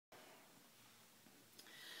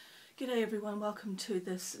G'day everyone, welcome to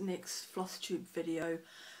this next floss tube video.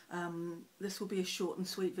 This will be a short and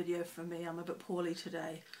sweet video from me. I'm a bit poorly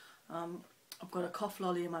today. I've got a cough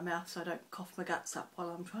lolly in my mouth so I don't cough my guts up while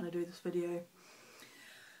I'm trying to do this video.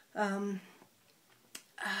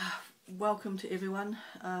 Welcome to everyone,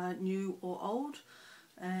 new or old,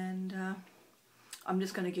 and I'm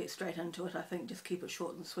just going to get straight into it. I think just keep it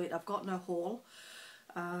short and sweet. I've got no haul.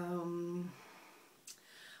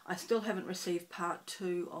 I still haven't received part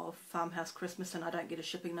 2 of Farmhouse Christmas, and I don't get a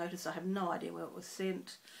shipping notice. I have no idea where it was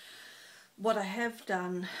sent. What I have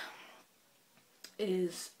done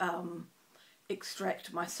is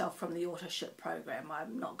extract myself from the auto ship program.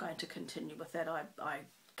 I'm not going to continue with that. I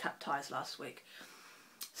cut ties last week.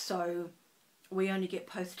 So we only get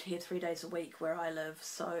posted here 3 days a week where I live.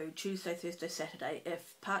 So Tuesday, Thursday, Saturday.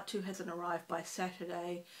 If part 2 hasn't arrived by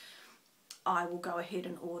Saturday, I will go ahead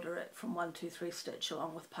and order it from 123 Stitch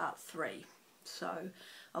along with part 3. So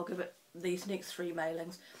I'll give it these next 3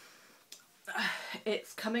 mailings.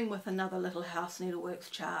 It's coming with another Little House Needleworks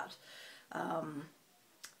chart. To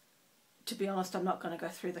be honest, I'm not going to go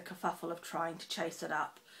through the kerfuffle of trying to chase it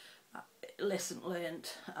up. Lesson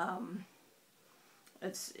learnt.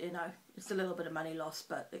 It's, you know, it's a little bit of money lost,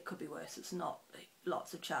 but it could be worse. It's not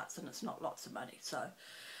lots of charts and it's not lots of money. So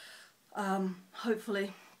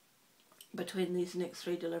hopefully between these next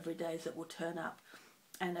 3 delivery days it will turn up,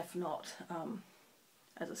 and if not,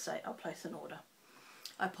 as I say, I'll place an order.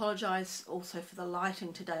 I apologise also for the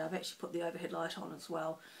lighting today. I've actually put the overhead light on as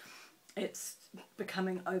well. It's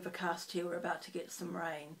becoming overcast here. We're about to get some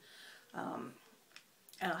rain, and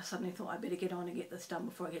I suddenly thought I'd better get on and get this done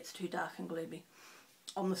before it gets too dark and gloomy.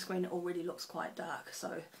 On the screen it already looks quite dark,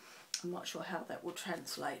 so I'm not sure how that will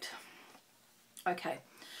translate. Okay,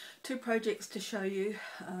 2 projects to show you.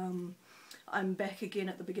 I'm back again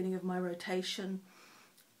at the beginning of my rotation.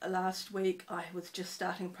 Last week I was just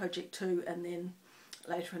starting project 2, and then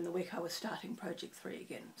later in the week I was starting project 3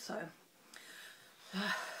 again. So,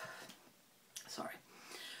 sorry.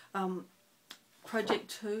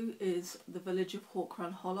 Project 2 is the village of Hawk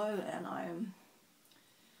Run Hollow, and I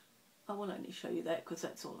will only show you that because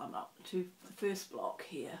that's all I'm up to. The first block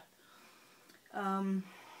here. I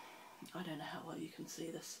don't know how well you can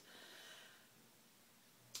see this.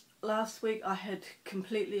 Last week I had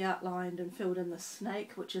completely outlined and filled in the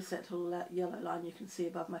snake, which is that little yellow line you can see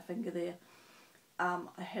above my finger there.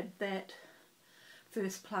 I had that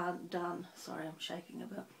first plant done. Sorry, I'm shaking a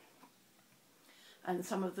bit. And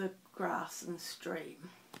some of the grass and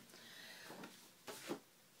stream.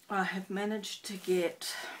 I have managed to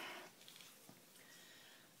get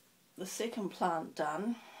the second plant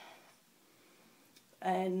done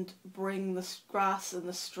and bring the grass and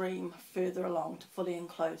the stream further along to fully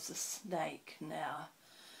enclose the snake now.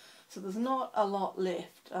 So there's not a lot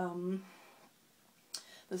left.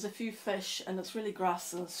 There's a few fish, and it's really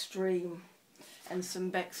grass and stream and some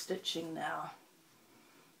back stitching now.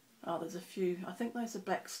 Oh, there's a few. I think those are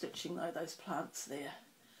black stitching though, those plants there.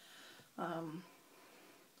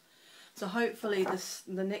 So hopefully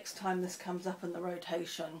the next time this comes up in the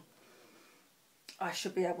rotation, I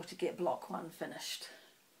should be able to get block 1 finished.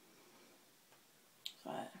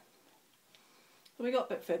 So we got a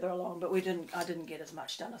bit further along, but I didn't get as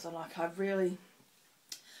much done as I like.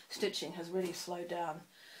 Stitching has really slowed down.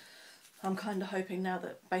 I'm kind of hoping now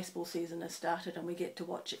that baseball season has started and we get to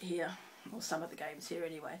watch it here, or some of the games here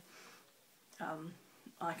anyway,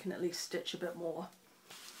 I can at least stitch a bit more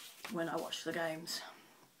when I watch the games.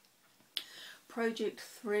 Project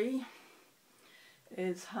 3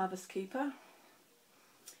 is Harvest Keeper.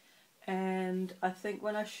 And I think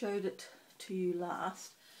when I showed it to you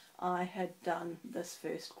last, I had done this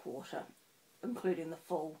first quarter, including the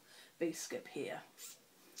full V-skip here.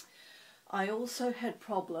 I also had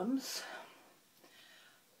problems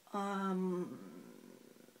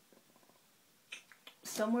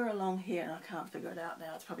somewhere along here, and I can't figure it out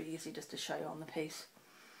now. It's probably easy just to show you on the piece.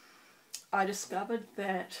 I discovered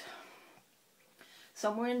that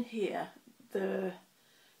somewhere in here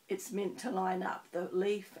it's meant to line up. The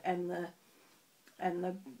leaf and the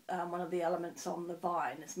one of the elements on the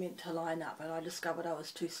vine is meant to line up, and I discovered I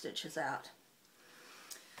was 2 stitches out.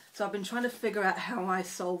 So I've been trying to figure out how I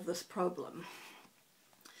solve this problem,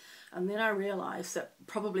 and then I realised that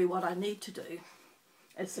probably what I need to do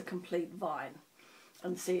is the complete vine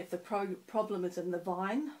and see if the problem is in the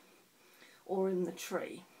vine or in the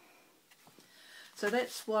tree. So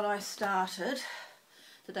that's what I started.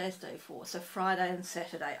 Today's day 4, so Friday and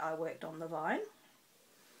Saturday I worked on the vine,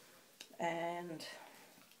 and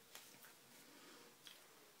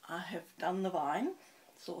I have done the vine,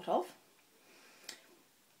 sort of.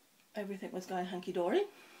 Everything was going hunky-dory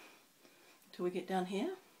until we get down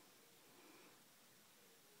here.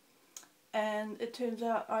 and it turns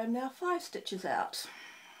out I'm now 5 stitches out.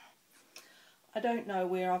 I don't know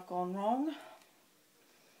where I've gone wrong.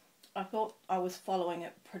 I thought I was following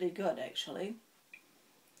it pretty good actually.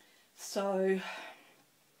 So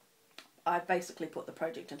I basically put the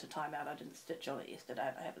project into timeout. I didn't stitch on it yesterday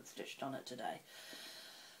and I haven't stitched on it today.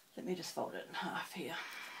 Let me just fold it in half here.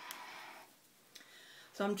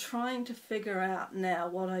 So I'm trying to figure out now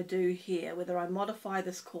what I do here, whether I modify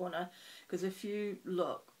this corner, because if you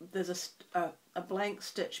look, there's a blank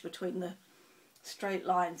stitch between the straight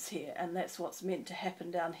lines here, and that's what's meant to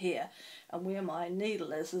happen down here, and where my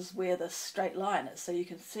needle is where the straight line is, so you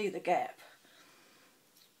can see the gap.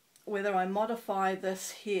 Whether I modify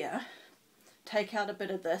this here, take out a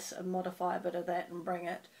bit of this and modify a bit of that and bring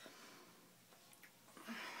it,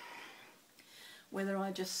 whether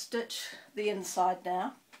I just stitch the inside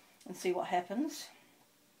now and see what happens.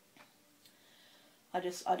 I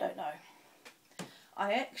don't know.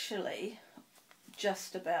 I actually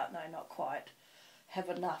just about, no not quite, have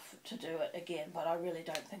enough to do it again, but I really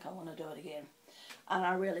don't think I want to do it again. And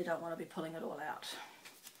I really don't want to be pulling it all out.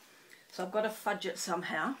 So I've got to fudge it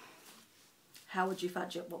somehow. How would you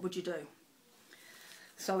fudge it? What would you do?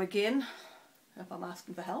 So again, if I'm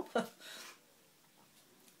asking for help,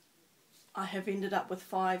 I have ended up with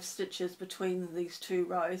 5 stitches between these 2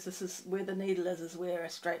 rows. This is where the needle is where a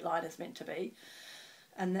straight line is meant to be,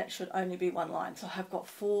 and that should only be 1 line. So I've got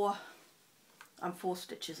 4, I'm 4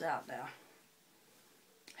 stitches out now.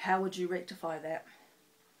 How would you rectify that?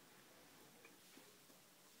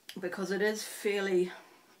 Because it is fairly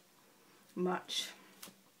much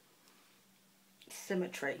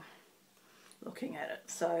symmetry looking at it,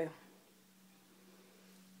 so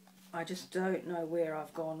I just don't know where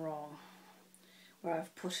I've gone wrong, where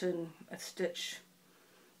I've put in a stitch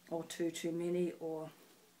or 2 too many, or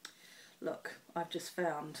look, I have just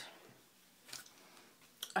found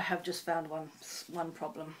one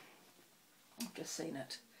problem. I've just seen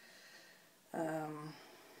it.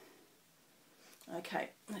 Okay,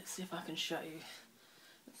 let's see if I can show you.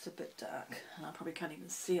 It's a bit dark and I probably can't even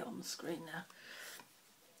see it on the screen now.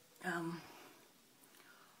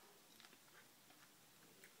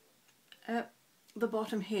 At the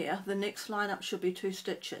bottom here, the next line up should be 2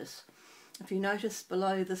 stitches. If you notice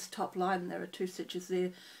below this top line there are 2 stitches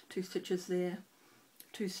there, 2 stitches there,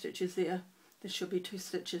 2 stitches there. There should be 2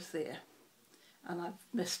 stitches there, and I've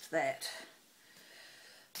missed that.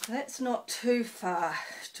 That's not too far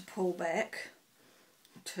to pull back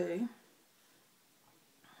to.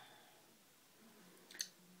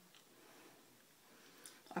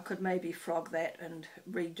 I could maybe frog that and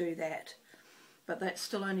redo that, but that's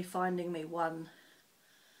still only finding me 1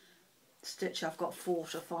 stitch. I've got 4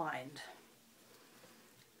 to find.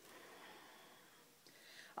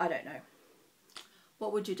 I don't know.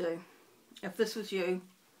 What would you do? If this was you,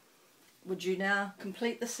 would you now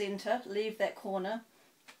complete the centre, leave that corner,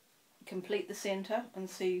 complete the centre, and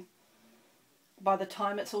see by the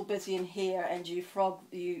time it's all busy in here and you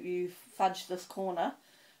fudge this corner,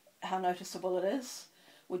 how noticeable it is?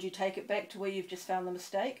 Would you take it back to where you've just found the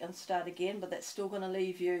mistake and start again, but that's still going to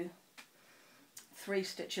leave you 3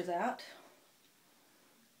 stitches out?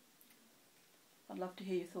 I'd love to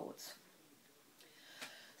hear your thoughts.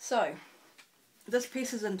 So, this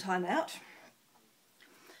piece is in timeout,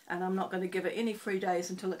 and I'm not going to give it any free days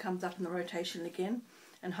until it comes up in the rotation again,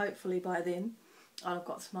 and hopefully by then I'll have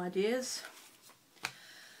got some ideas,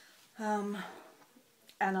 and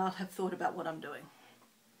I'll have thought about what I'm doing.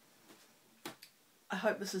 I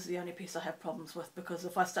hope this is the only piece I have problems with, because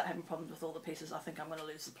if I start having problems with all the pieces, I think I'm going to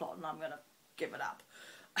lose the plot and I'm going to give it up.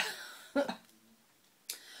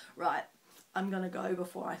 Right, I'm going to go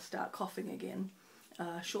before I start coughing again.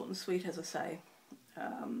 Short and sweet, as I say.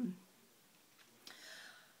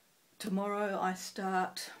 Tomorrow I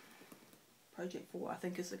start Project 4, I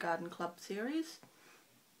think is the Garden Club series.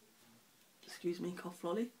 Excuse me, cough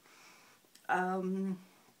lolly. And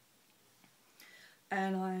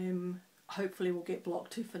I'm hopefully will get block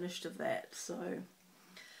 2 finished of that. So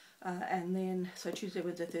and then so Tuesday,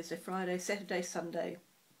 Wednesday, Thursday, Friday, Saturday, Sunday.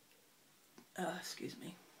 Excuse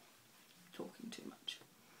me, talking too much.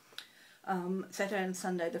 Saturday and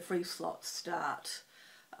Sunday the free slots start,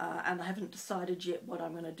 and I haven't decided yet what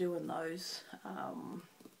I'm going to do in those.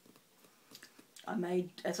 I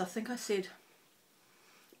made, as I think I said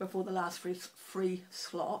before the last free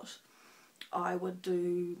slot, I would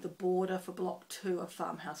do the border for block 2 of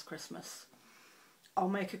Farmhouse Christmas. I'll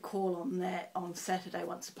make a call on that on Saturday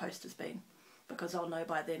once the post has been, because I'll know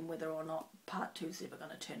by then whether or not part 2 is ever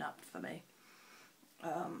going to turn up for me.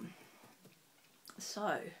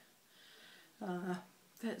 So,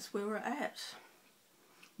 that's where we're at.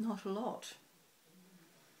 Not a lot.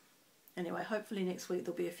 anyway, hopefully next week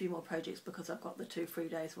there'll be a few more projects because I've got the 2 free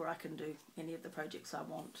days where I can do any of the projects I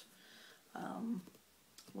want.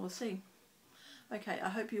 We'll see. Okay, I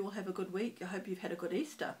hope you all have a good week. I hope you've had a good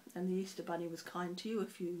Easter and the Easter Bunny was kind to you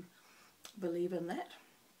if you believe in that.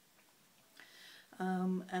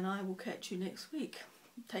 And I will catch you next week.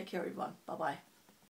 Take care everyone. Bye bye.